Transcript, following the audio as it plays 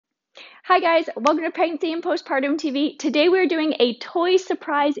Hi guys, welcome to Pregnancy and Postpartum TV. Today we're doing a toy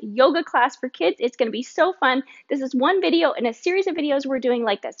surprise yoga class for kids. It's going to be so fun. This is one video in a series of videos we're doing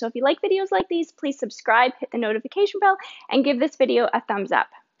like this. So if you like videos like these, please subscribe, hit the notification bell, and give this video a thumbs up.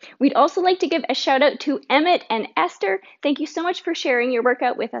 We'd also like to give a shout out to Emmett and Esther. Thank you so much for sharing your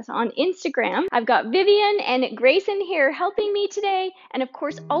workout with us on Instagram. I've got Vivian and Grayson here helping me today. And of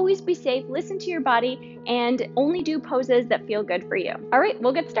course, always be safe, listen to your body, and only do poses that feel good for you. All right,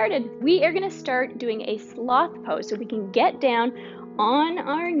 we'll get started. We are gonna start doing a sloth pose so we can get down on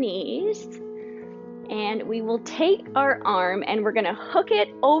our knees. And we will take our arm and we're gonna hook it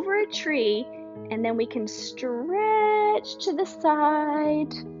over a tree, and then we can stretch to the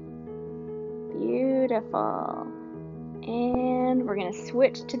side. Beautiful. And we're gonna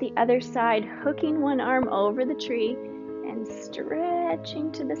switch to the other side, hooking one arm over the tree and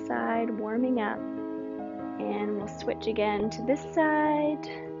stretching to the side, warming up. And we'll switch again to this side,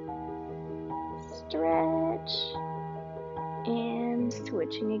 stretch, and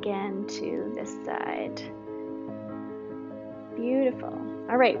switching again to this side. Beautiful.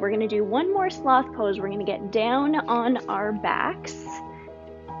 All right, we're gonna do one more sloth pose. We're gonna get down on our backs,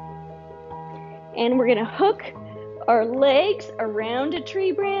 and we're gonna hook our legs around a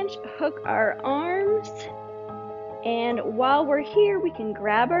tree branch, hook our arms, and while we're here, we can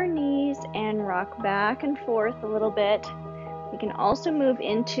grab our knees and rock back and forth a little bit. We can also move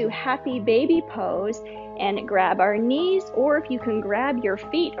into happy baby pose and grab our knees, or if you can grab your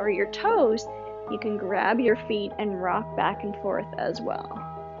feet or your toes, you can grab your feet and rock back and forth as well.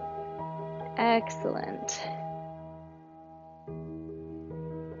 Excellent.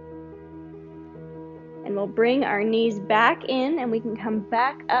 And we'll bring our knees back in and we can come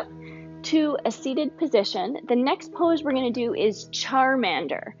back up to a seated position. The next pose we're going to do is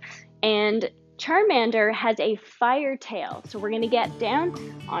Charmander. And Charmander has a fire tail. So we're going to get down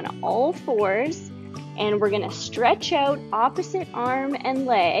on all fours. And we're going to stretch out opposite arm and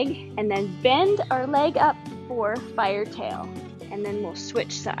leg, and then bend our leg up for fire tail. And then we'll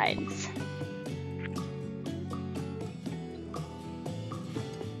switch sides.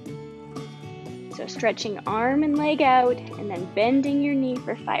 So stretching arm and leg out, and then bending your knee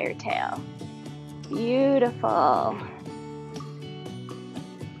for fire tail. Beautiful.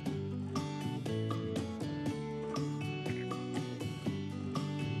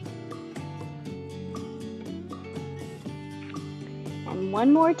 And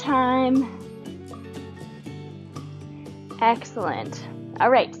one more time. Excellent. All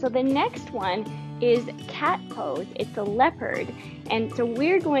right, so the next one is cat pose. It's a leopard. And so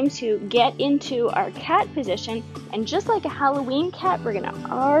we're going to get into our cat position, and just like a Halloween cat, we're gonna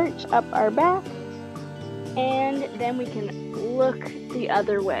arch up our back, and then we can look the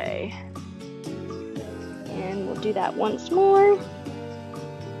other way. And we'll do that once more.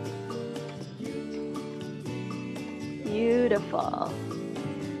 Beautiful.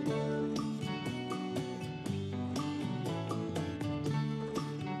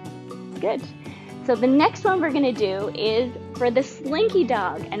 Good. So the next one we're going to do is for the slinky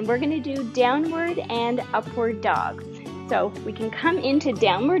dog, and we're going to do downward and upward dog. So we can come into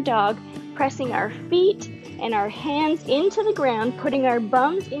downward dog, pressing our feet and our hands into the ground, putting our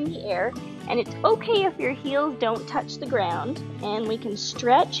bums in the air, and it's okay if your heels don't touch the ground. And we can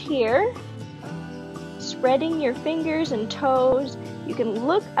stretch here, spreading your fingers and toes. You can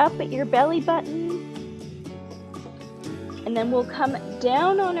look up at your belly button. And then we'll come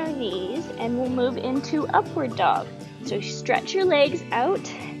down on our knees and we'll move into upward dog. So stretch your legs out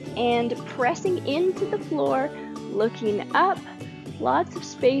and pressing into the floor, looking up, lots of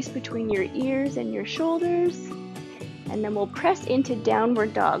space between your ears and your shoulders. And then we'll press into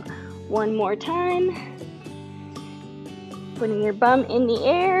downward dog one more time. Putting your bum in the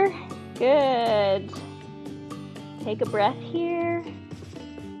air. Good. Take a breath here.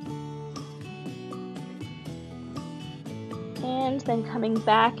 And then coming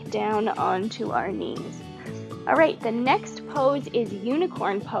back down onto our knees. All right, the next pose is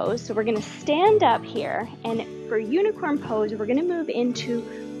unicorn pose. So we're gonna stand up here, and for unicorn pose, we're gonna move into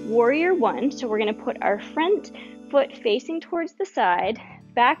warrior one. So we're gonna put our front foot facing towards the side,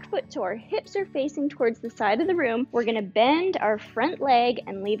 back foot so our hips are facing towards the side of the room. We're gonna bend our front leg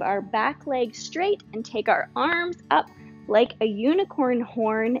and leave our back leg straight and take our arms up like a unicorn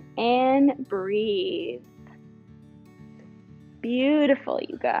horn and breathe. Beautiful,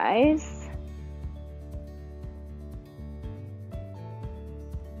 you guys.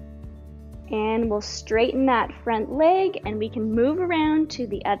 And we'll straighten that front leg and we can move around to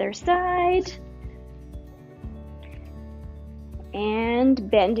the other side.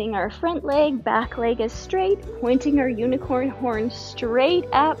 And bending our front leg, back leg is straight, pointing our unicorn horn straight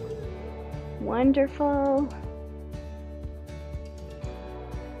up Wonderful.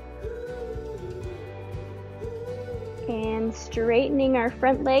 And straightening our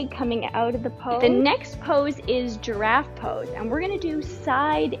front leg coming out of the pose. The next pose is giraffe pose, and we're going to do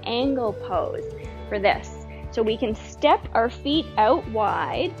side angle pose for this. So we can step our feet out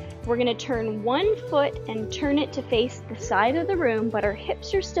wide. We're going to turn one foot and turn it to face the side of the room, but our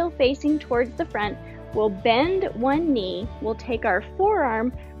hips are still facing towards the front. We'll bend one knee. We'll take our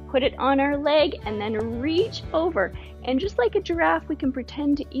forearm, put it on our leg, and then reach over. And just like a giraffe, we can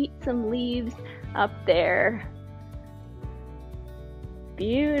pretend to eat some leaves up there.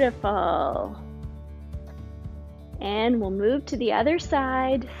 Beautiful. And we'll move to the other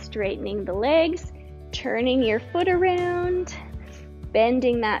side, straightening the legs, turning your foot around,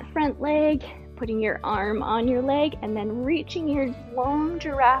 bending that front leg, putting your arm on your leg, and then reaching your long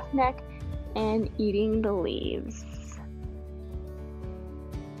giraffe neck and eating the leaves.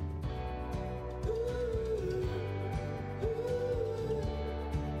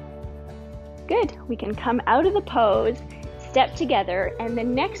 Good. We can come out of the pose, step together, and the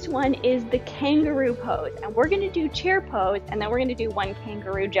next one is the kangaroo pose. And we're going to do chair pose, and then we're going to do one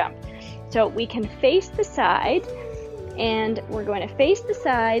kangaroo jump. So we can face the side, and we're going to face the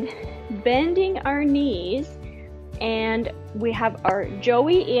side, bending our knees, and we have our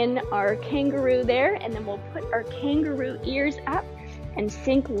joey in our kangaroo there, and then we'll put our kangaroo ears up and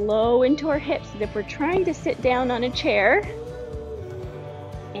sink low into our hips as if we're trying to sit down on a chair.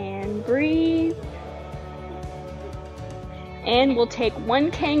 And breathe. And we'll take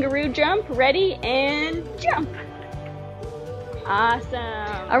one kangaroo jump. Ready? And jump.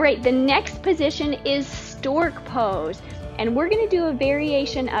 Awesome. All right, the next position is stork pose. And we're going to do a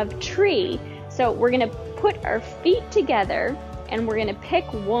variation of tree. So we're going to put our feet together, and we're going to pick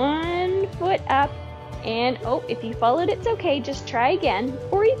one foot up. And, oh, if you followed, it's okay. Just try again.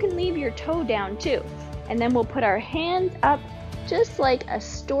 Or you can leave your toe down too. And then we'll put our hands up just like a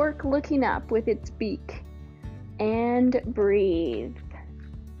stork looking up with its beak. And breathe.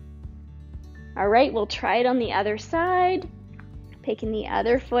 All right, we'll try it on the other side. Picking the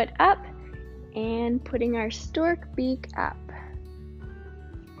other foot up and putting our stork beak up.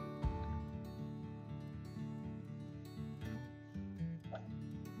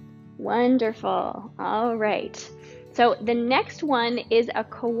 Wonderful. All right. So the next one is a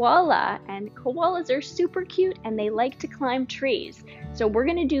koala, and koalas are super cute and they like to climb trees. So we're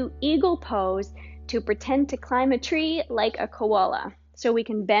going to do eagle pose to pretend to climb a tree like a koala. So we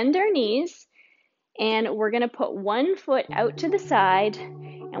can bend our knees, and we're going to put one foot out to the side,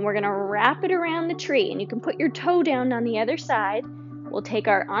 and we're going to wrap it around the tree, and you can put your toe down on the other side. We'll take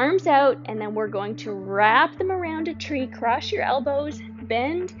our arms out, and then we're going to wrap them around a tree. Cross your elbows,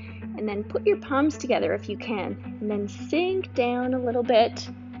 bend, and then put your palms together if you can, and then sink down a little bit.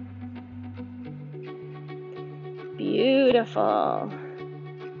 Beautiful.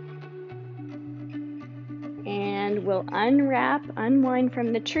 And we'll unwind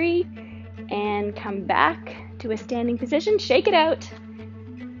from the tree and come back to a standing position. Shake it out.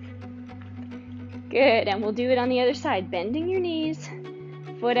 Good, and we'll do it on the other side. Bending your knees,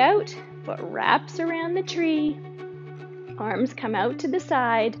 foot out, foot wraps around the tree, arms come out to the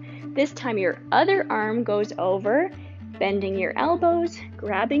side. This time your other arm goes over, bending your elbows,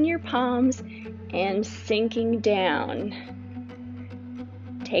 grabbing your palms, and sinking down.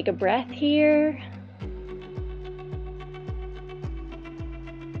 Take a breath here.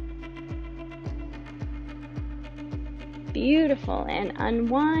 Beautiful, and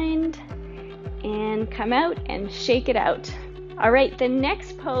unwind and come out and shake it out. All right, the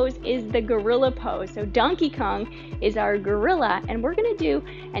next pose is the gorilla pose. So Donkey Kong is our gorilla, and we're gonna do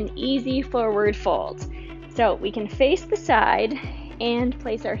an easy forward fold. So we can face the side and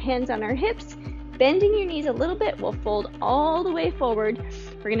place our hands on our hips, bending your knees a little bit. We'll fold all the way forward.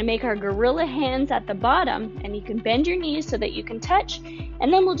 We're gonna make our gorilla hands at the bottom, and you can bend your knees so that you can touch,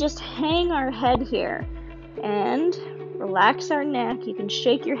 and then we'll just hang our head here and relax our neck. You can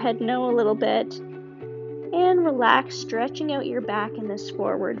shake your head no a little bit and relax, stretching out your back in this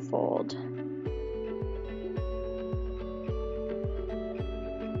forward fold.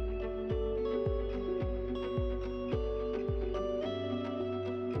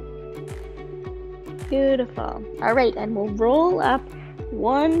 Beautiful. All right, and we'll roll up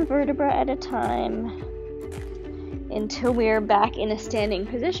one vertebra at a time until we're back in a standing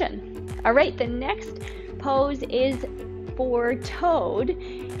position. All right, the next pose is for toad,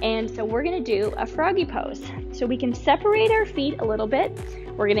 and so we're going to do a froggy pose. So we can separate our feet a little bit.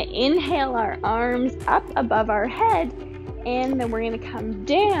 We're going to inhale our arms up above our head, and then we're going to come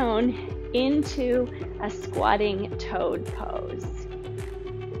down into a squatting toad pose.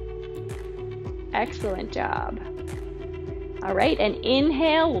 Excellent job. All right, and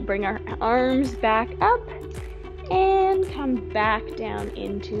inhale, we'll bring our arms back up and come back down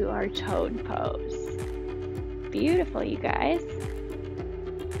into our toad pose. Beautiful, you guys.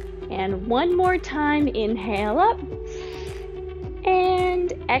 And one more time, inhale up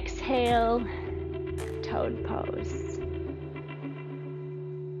and exhale, toad pose.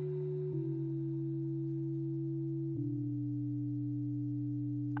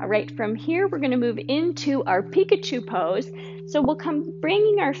 All right, from here, we're gonna move into our Pikachu pose. So we'll come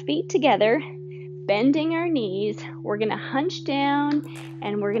bringing our feet together, bending our knees. We're gonna hunch down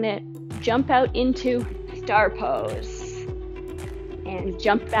and we're gonna jump out into star pose. And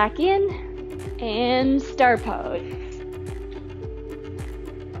jump back in and star pose.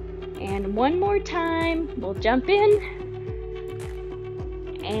 And one more time, we'll jump in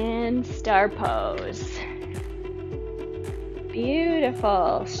and star pose.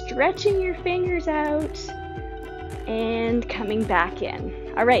 Beautiful. Stretching your fingers out and coming back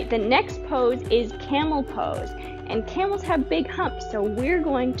in. All right, the next pose is camel pose. And camels have big humps, so we're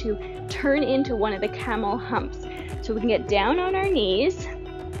going to turn into one of the camel humps. So we can get down on our knees,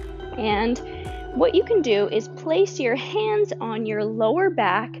 and what you can do is place your hands on your lower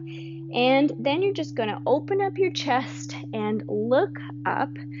back, and then you're just gonna open up your chest and look up.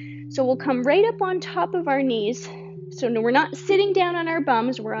 So we'll come right up on top of our knees. So no, we're not sitting down on our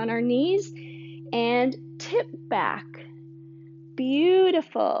bums, we're on our knees, and tip back.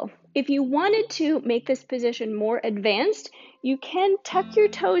 Beautiful. If you wanted to make this position more advanced, you can tuck your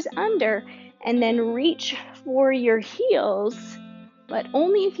toes under and then reach for your heels, but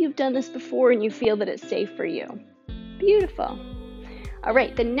only if you've done this before and you feel that it's safe for you. Beautiful. All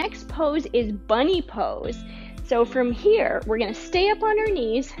right, the next pose is bunny pose. So from here, we're gonna stay up on our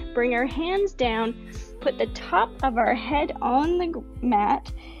knees, bring our hands down, put the top of our head on the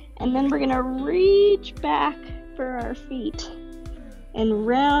mat, and then we're gonna reach back for our feet and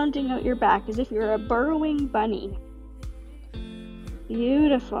rounding out your back as if you're a burrowing bunny.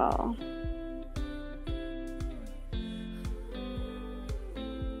 Beautiful.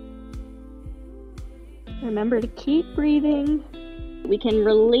 Remember to keep breathing. We can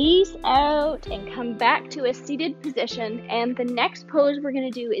release out and come back to a seated position. And the next pose we're gonna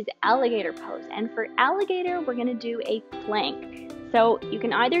do is alligator pose. And for alligator, we're gonna do a plank. So you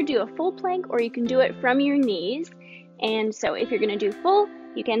can either do a full plank or you can do it from your knees. And so if you're gonna do full,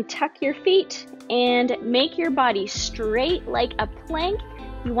 you can tuck your feet and make your body straight like a plank.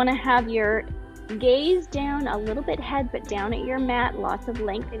 You wanna have your gaze down, a little bit head, but down at your mat, lots of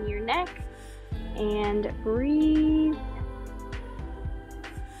length in your neck. And breathe.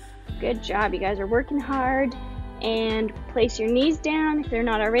 Good job, you guys are working hard. And place your knees down if they're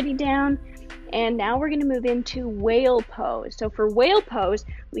not already down. And now we're gonna move into whale pose. So for whale pose,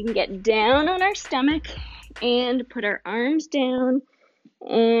 we can get down on our stomach and put our arms down.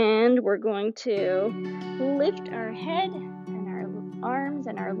 And we're going to lift our head and our arms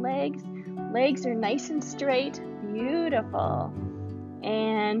and our legs. Legs are nice and straight, beautiful.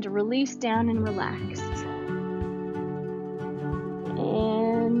 And release down and relax.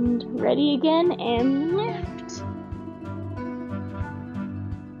 And ready again, and lift.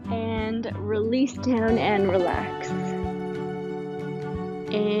 And release down and relax.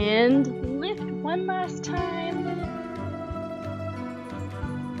 And lift one last time.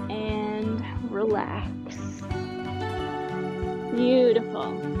 And relax.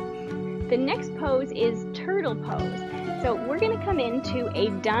 Beautiful. The next pose is turtle pose. So we're gonna come into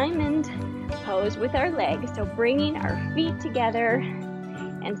a diamond pose with our legs. So bringing our feet together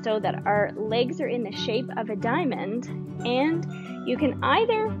and so that our legs are in the shape of a diamond. And you can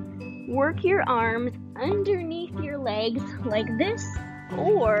either work your arms underneath your legs like this,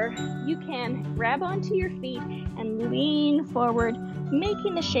 or you can grab onto your feet and lean forward,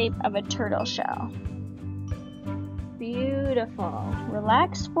 making the shape of a turtle shell. Beautiful.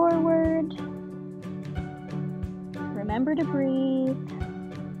 Relax forward. Remember to breathe.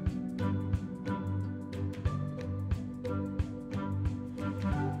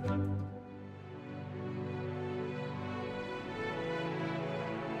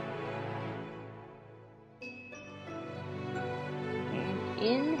 And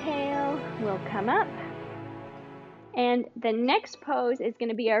inhale, we'll come up. And the next pose is going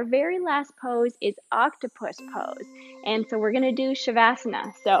to be our very last pose, is octopus pose. And so we're going to do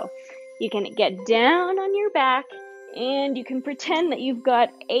Shavasana. So you can get down on your back and you can pretend that you've got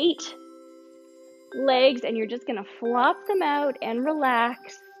 8 legs and you're just going to flop them out and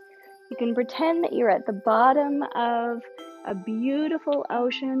relax. You can pretend that you're at the bottom of a beautiful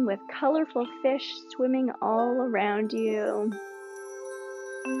ocean with colorful fish swimming all around you.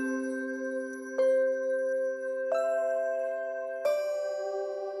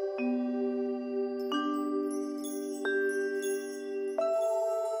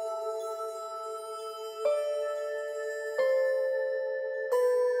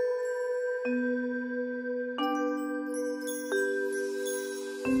 And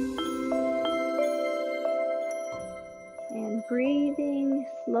breathing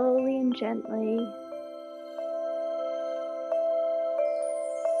slowly and gently.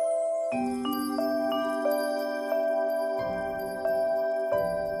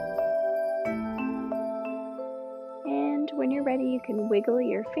 And when you're ready, you can wiggle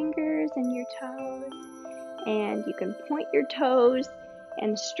your fingers and your toes. And you can point your toes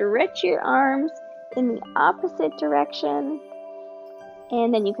and stretch your arms in the opposite direction.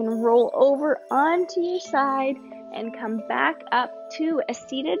 And then you can roll over onto your side and come back up to a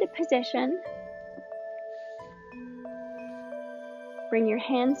seated position. Bring your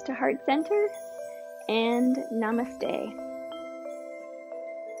hands to heart center and namaste.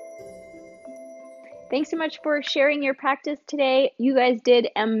 Thanks so much for sharing your practice today. You guys did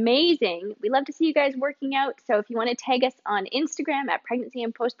amazing. We love to see you guys working out. So if you want to tag us on Instagram at Pregnancy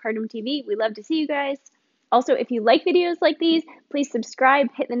and Postpartum TV, we love to see you guys. Also, if you like videos like these, please subscribe,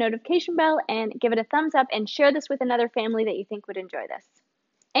 hit the notification bell, and give it a thumbs up, and share this with another family that you think would enjoy this.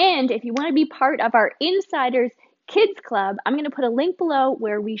 And if you want to be part of our Insiders Kids Club, I'm going to put a link below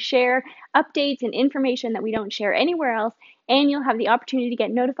where we share updates and information that we don't share anywhere else, and you'll have the opportunity to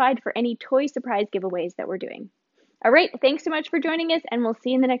get notified for any toy surprise giveaways that we're doing. All right, thanks so much for joining us, and we'll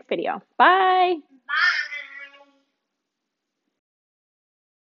see you in the next video. Bye!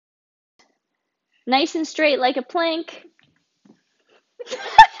 Nice and straight like a plank.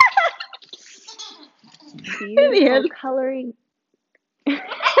 Beautiful coloring. Okay.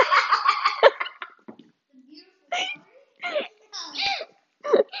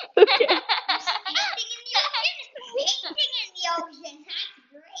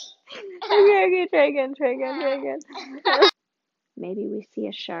 Okay, try again. Maybe we see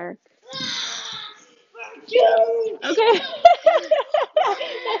a shark. Okay.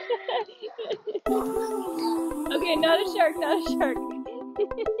 Okay, not a shark.